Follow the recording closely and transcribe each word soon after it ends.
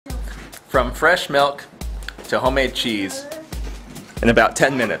From fresh milk to homemade cheese in about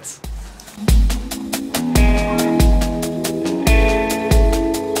 10 minutes.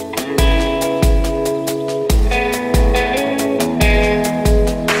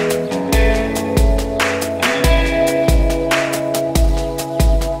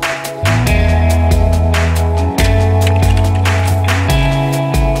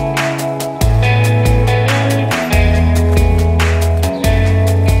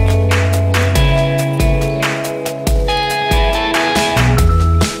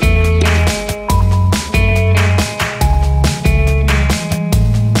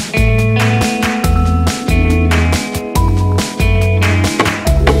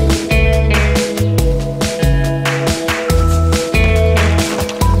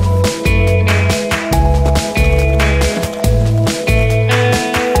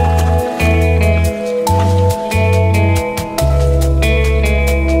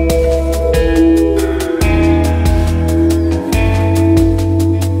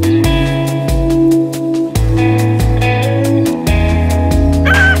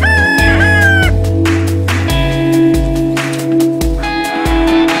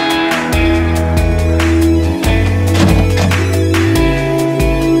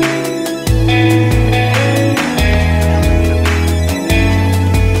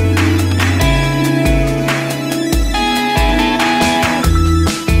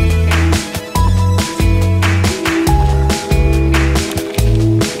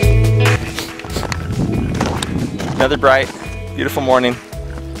 Another bright, beautiful morning. I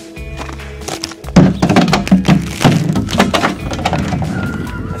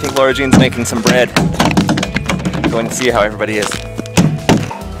think Laura Jean's making some bread. I'm going to see how everybody is.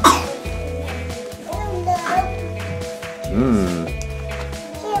 Mmm.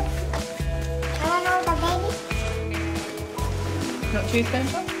 Not cheese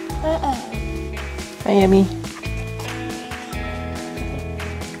pencil? Hi, Emmy.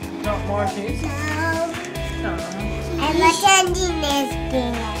 Not more cheese? No. I'm attending this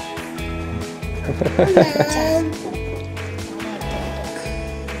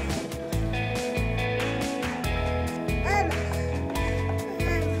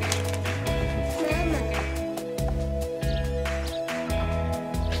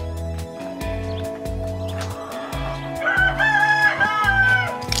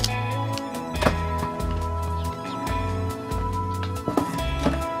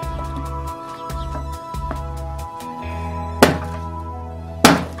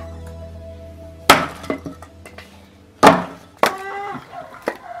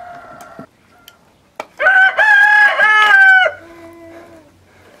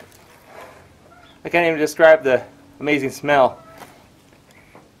I can't even describe the amazing smell.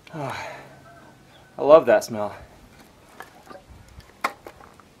 Oh, I love that smell.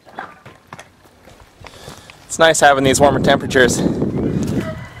 It's nice having these warmer temperatures,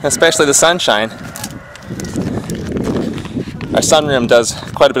 especially the sunshine. Our sunroom does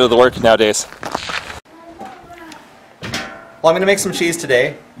quite a bit of the work nowadays. Well, I'm going to make some cheese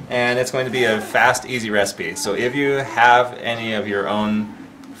today, and it's going to be a fast, easy recipe. So if you have any of your own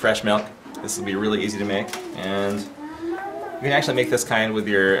fresh milk, this will be really easy to make, and you can actually make this kind with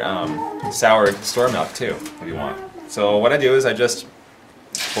your soured store milk too, if you want. So what I do is I just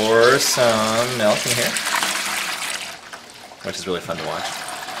pour some milk in here, which is really fun to watch.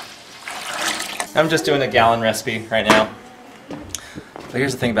 I'm just doing a gallon recipe right now. But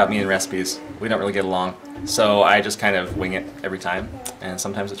here's the thing about me and recipes, we don't really get along. So I just kind of wing it every time, and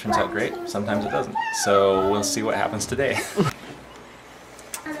sometimes it turns out great, sometimes it doesn't. So we'll see what happens today.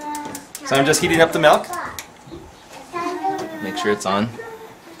 So I'm just heating up the milk. Make sure it's on.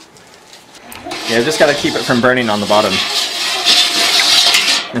 Yeah, I've just got to keep it from burning on the bottom.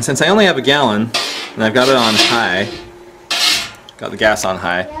 And since I only have a gallon, and I've got it on high, got the gas on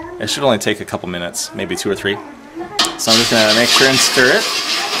high, it should only take a couple minutes, maybe 2 or 3. So I'm just going to make sure and stir it.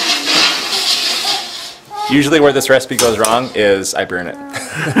 Usually where this recipe goes wrong is I burn it.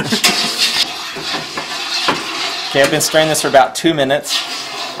 Okay, I've been stirring this for about 2 minutes.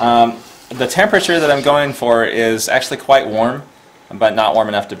 The temperature that I'm going for is actually quite warm, but not warm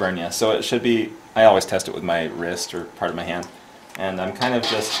enough to burn you. So it should be, I always test it with my wrist or part of my hand. And I'm kind of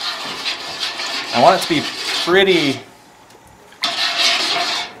just, I want it to be pretty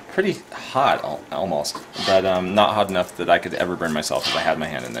hot almost, but not hot enough that I could ever burn myself if I had my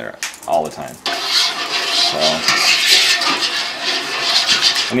hand in there all the time. So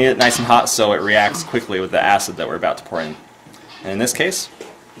I need it nice and hot so it reacts quickly with the acid that we're about to pour in. And in this case,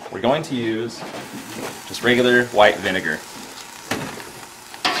 we're going to use just regular white vinegar.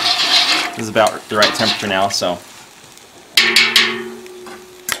 This is about the right temperature now, so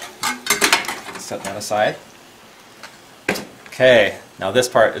Set that aside. Okay, now this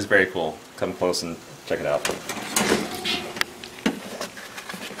part is very cool. Come close and check it out.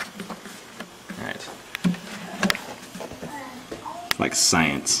 Alright. Like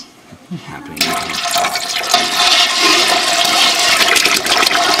science happening right here.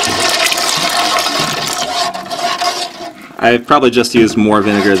 I probably just used more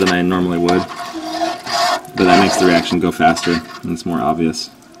vinegar than I normally would, but that makes the reaction go faster and it's more obvious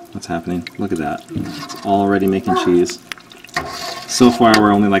what's happening. Look at that. It's already making cheese. So far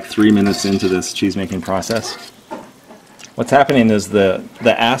we're only like 3 minutes into this cheese making process. What's happening is the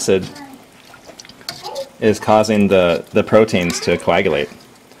acid is causing the proteins to coagulate.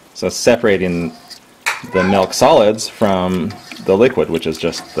 So it's separating the milk solids from the liquid, which is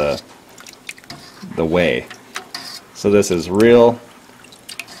just the whey. So this is real,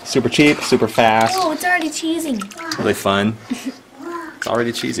 super cheap, super fast. Oh, it's already cheesy. Really fun. It's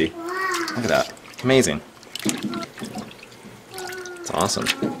already cheesy. Look at that. Amazing. It's awesome.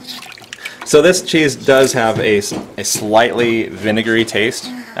 So this cheese does have a slightly vinegary taste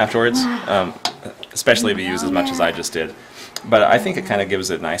afterwards, especially if you use as much as I just did. But I think it kind of gives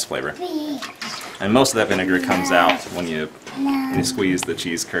it a nice flavor. And most of that vinegar comes out when you squeeze the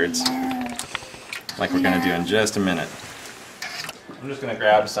cheese curds, like we're going to do in just a minute. I'm just going to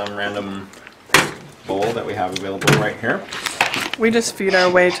grab some random bowl that we have available right here. We just feed our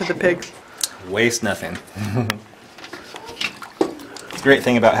way to the pig. Waste nothing. It's a great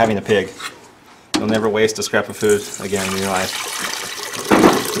thing about having a pig. You'll never waste a scrap of food again in your life.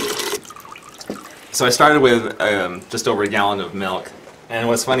 So I started with just over a gallon of milk. And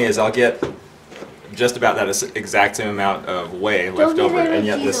what's funny is I'll get just about that exact same amount of whey left over, and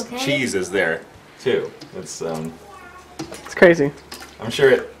yet this cheese is there too. It's crazy. I'm sure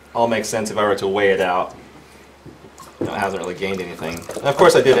it all makes sense if I were to weigh it out. It hasn't really gained anything. And of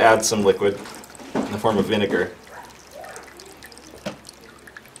course I did add some liquid in the form of vinegar.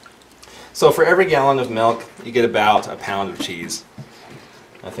 So for every gallon of milk you get about a pound of cheese.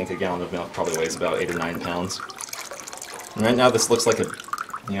 I think a gallon of milk probably weighs about 8 or 9 pounds. And right now this looks like a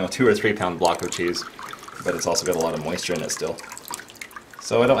 2 or 3 pound block of cheese, but it's also got a lot of moisture in it still.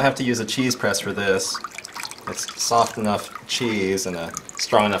 So I don't have to use a cheese press for this. It's soft enough cheese and a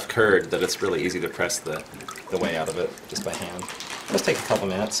strong enough curd that it's really easy to press the whey out of it just by hand. It does take a couple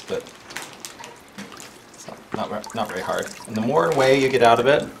minutes, but it's not very hard. And the more whey you get out of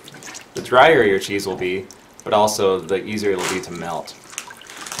it, the drier your cheese will be, but also the easier it'll be to melt,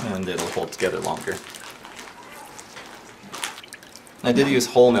 and it'll hold together longer. I did use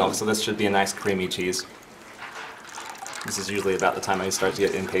whole milk, so this should be a nice creamy cheese. This is usually about the time I start to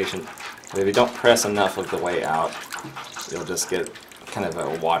get impatient. But if you don't press enough of the whey out, you'll just get kind of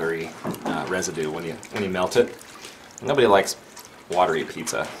a watery residue when you melt it. Nobody likes watery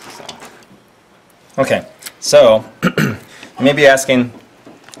pizza. So. Okay, so you may be asking,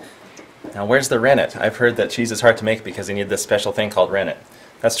 now where's the rennet? I've heard that cheese is hard to make because you need this special thing called rennet.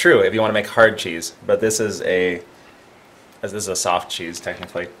 That's true if you want to make hard cheese, but this is a soft cheese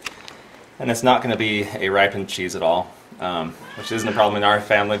technically, and it's not going to be a ripened cheese at all, which isn't a problem in our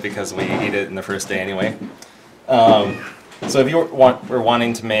family because we eat it in the first day anyway. So if you were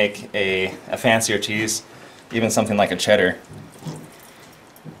wanting to make a fancier cheese, even something like a cheddar,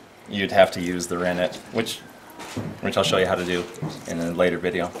 you'd have to use the rennet, which I'll show you how to do in a later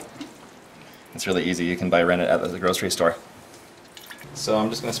video. It's really easy. You can buy rennet at the grocery store. So I'm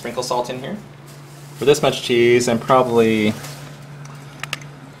just going to sprinkle salt in here. For this much cheese, I'm probably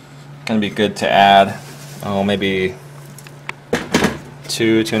going to be good to add, maybe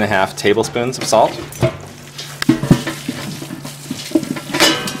 2.5 tablespoons of salt.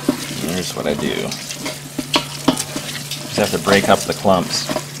 Here's what I do. Just have to break up the clumps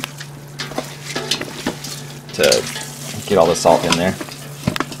to get all the salt in there.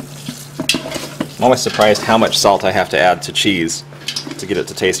 I'm always surprised how much salt I have to add to cheese to get it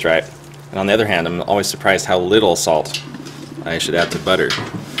to taste right. And on the other hand, I'm always surprised how little salt I should add to butter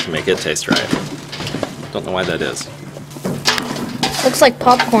to make it taste right. Don't know why that is. Looks like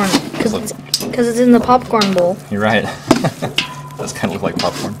popcorn because it's in the popcorn bowl. You're right. It does kind of look like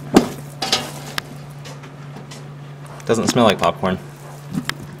popcorn. Doesn't smell like popcorn.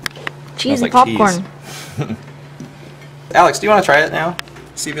 Cheese and like popcorn. Alex, do you want to try it now?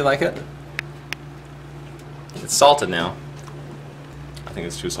 See if you like it? It's salted now. I think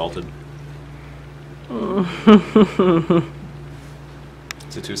it's too salted.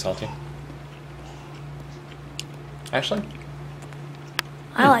 Is it too salty? Actually?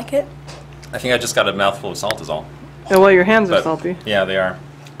 I like it. I think I just got a mouthful of salt is all. Yeah, well, your hands are salty. Yeah, they are.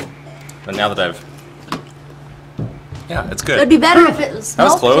 But now that yeah, it's good. It'd be better if it was That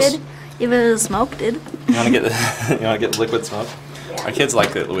was melted. close. If it was smoked, dude. You want to get you want to get liquid smoke? Our kids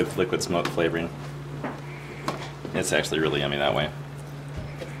like it with liquid smoke flavoring. It's actually really yummy that way.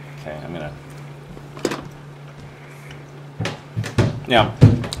 Okay, I'm gonna. Yeah,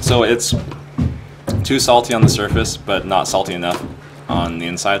 so it's too salty on the surface, but not salty enough on the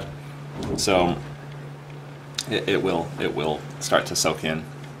inside. So it will start to soak in.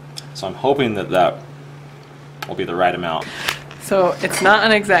 So I'm hoping that that will be the right amount. So it's not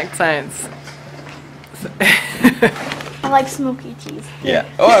an exact science. I like smoky cheese. Yeah.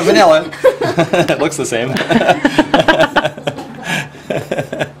 Oh, vanilla. It looks the same.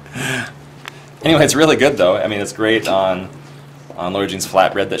 Anyway, it's really good though. I mean, it's great on Laura Jean's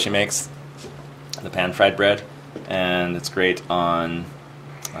flatbread that she makes, the pan-fried bread, and it's great on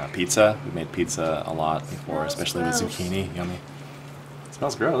pizza. We've made pizza a lot before, especially with zucchini. Yummy. It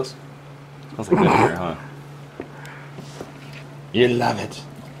smells gross. It smells like good here, huh? You love it.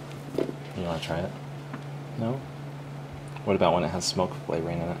 You want to try it? No? What about when it has smoke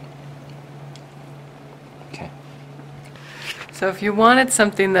flavoring in it? Okay. So if you wanted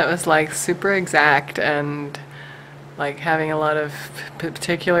something that was like super exact and like having a lot of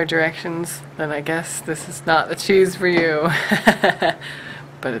particular directions, then I guess this is not the cheese for you.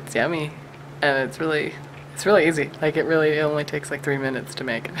 But it's yummy, and it's really easy. Like it only takes like 3 minutes to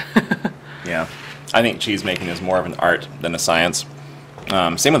make it. Yeah, I think cheese making is more of an art than a science.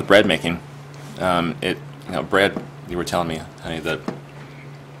 Same with bread making. Bread. You were telling me, honey, that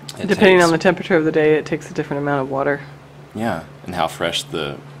depending on the temperature of the day, it takes a different amount of water. Yeah, and how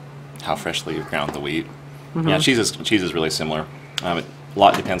freshly you've ground the wheat. Mm-hmm. Yeah, cheese is really similar. A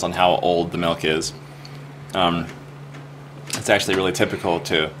lot depends on how old the milk is. It's actually really typical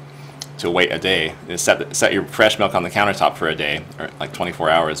to wait a day. Set your fresh milk on the countertop for a day, or like 24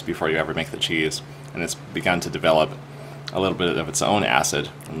 hours before you ever make the cheese, and it's begun to develop a little bit of its own acid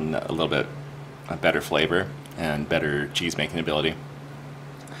and a little bit better flavor and better cheese making ability.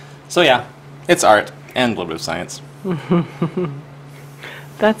 So yeah, it's art and a little bit of science.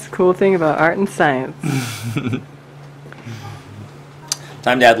 That's the cool thing about art and science.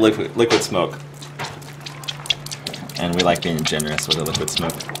 Time to add liquid smoke. And we like being generous with the liquid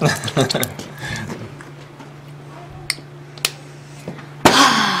smoke.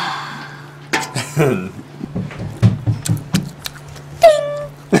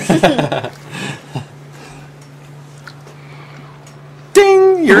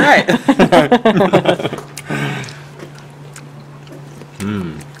 Ding! You're right.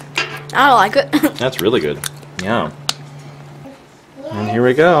 I don't like it. That's really good. Yeah. And here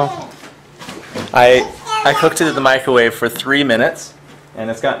we go. I cooked it in the microwave for 3 minutes, and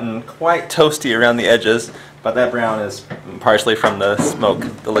it's gotten quite toasty around the edges, but that brown is partially from the smoke,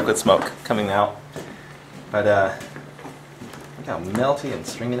 the liquid smoke coming out. But look how melty and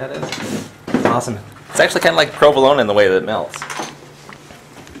stringy that is. It's awesome. It's actually kind of like provolone in the way that it melts.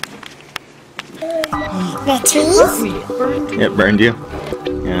 The cheese? It burned you?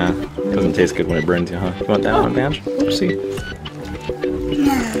 Yeah. Doesn't taste good when it burns you, huh? You want that one, Banj? Let's see.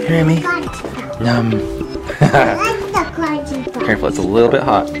 Here, Amy. Yum. I like the crunchy part. Careful, it's a little bit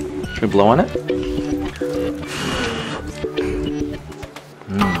hot. Should we blow on it?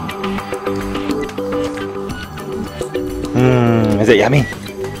 Is it yummy?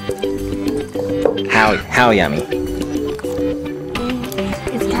 How yummy?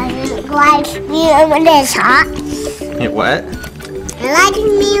 It doesn't like me when it's hot. It what? It likes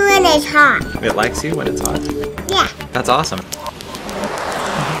me when it's hot. It likes you when it's hot? Yeah. That's awesome.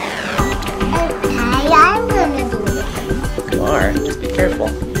 Okay, I'm gonna do it. You are. Just be careful.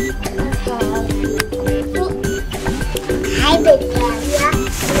 Hi, big area.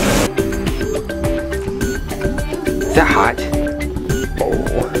 Is that hot? Oh.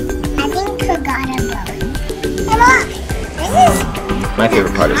 I think I got it both. Hey, look. This is... My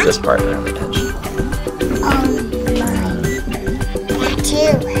favorite part is this part around the edge. Oh, my. That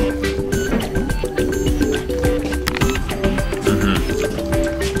too.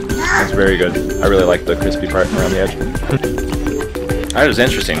 That's very good. I really like the crispy part around the edge. That is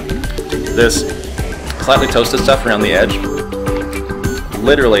interesting. This slightly toasted stuff around the edge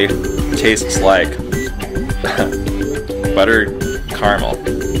literally tastes like buttered caramel.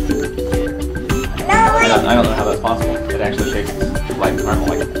 I don't know how that's possible. It actually tastes like caramel,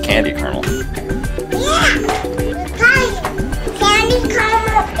 like candy caramel. Yeah, because candy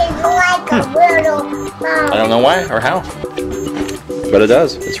caramel is like a little I don't know why or how, but it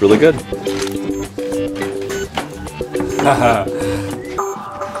does. It's really good.